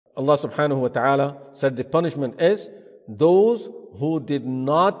Allah subhanahu wa ta'ala said the punishment is those who did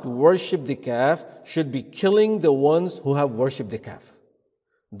not worship the calf should be killing the ones who have worshipped the calf.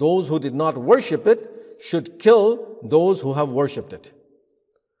 Those who did not worship it should kill those who have worshipped it.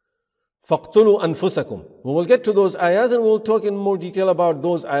 فَاقْتُلُوا أَنفُسَكُمْ. We will get to those ayahs and we will talk in more detail about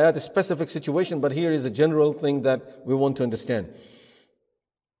those ayat, a specific situation, but here is a general thing that we want to understand.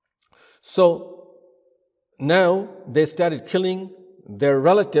 So now they started killing their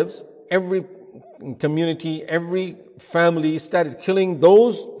relatives. Every community, every family started killing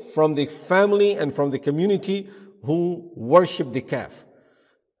those from the family and from the community who worship the calf.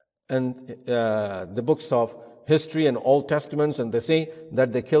 And the books of history and Old Testaments, and they say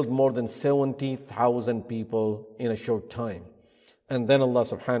that they killed more than 70,000 people in a short time. And then Allah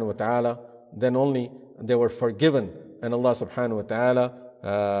subhanahu wa ta'ala, then only they were forgiven, and Allah subhanahu wa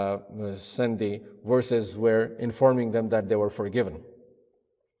ta'ala sent the verses where informing them that they were forgiven.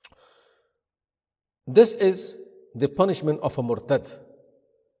 This is the punishment of a Murtad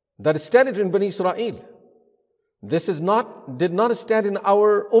that started in Bani Israel. This did not start in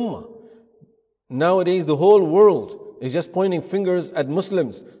our ummah. Nowadays, the whole world is just pointing fingers at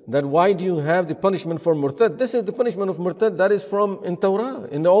Muslims that why do you have the punishment for Murtad? This is the punishment of Murtad that is from in Torah,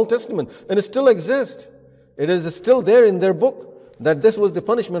 in the Old Testament, and it still exists. It is still there in their book that this was the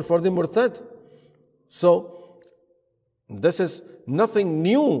punishment for the Murtad. So, this is nothing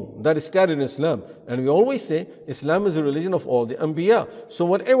new that is started in Islam. And we always say Islam is a religion of all the Anbiya. So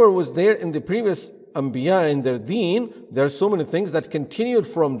whatever was there in the previous Anbiya in their deen, there are so many things that continued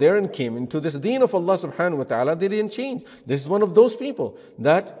from there and came into this deen of Allah subhanahu wa ta'ala. They didn't change. This is one of those people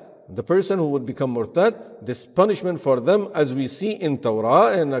that the person who would become Murtad, this punishment for them, as we see in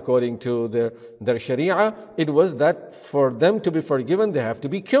Torah and according to their Sharia, it was that for them to be forgiven, they have to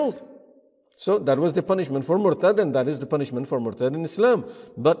be killed. So that was the punishment for Murtad, and that is the punishment for Murtad in Islam.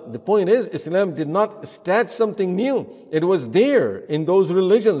 But the point is, Islam did not start something new. It was there in those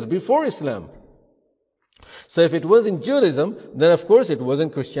religions before Islam. So if it was in Judaism, then of course it was in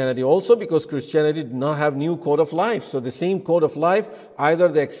Christianity also, because Christianity did not have new code of life. So the same code of life, either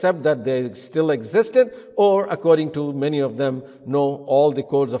they accept that they still existed, or according to many of them, no, all the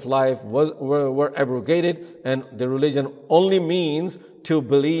codes of life were abrogated, and the religion only means to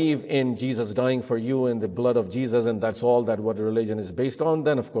believe in Jesus dying for you and the blood of Jesus, and that's all that what religion is based on.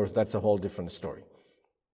 Then of course that's a whole different story.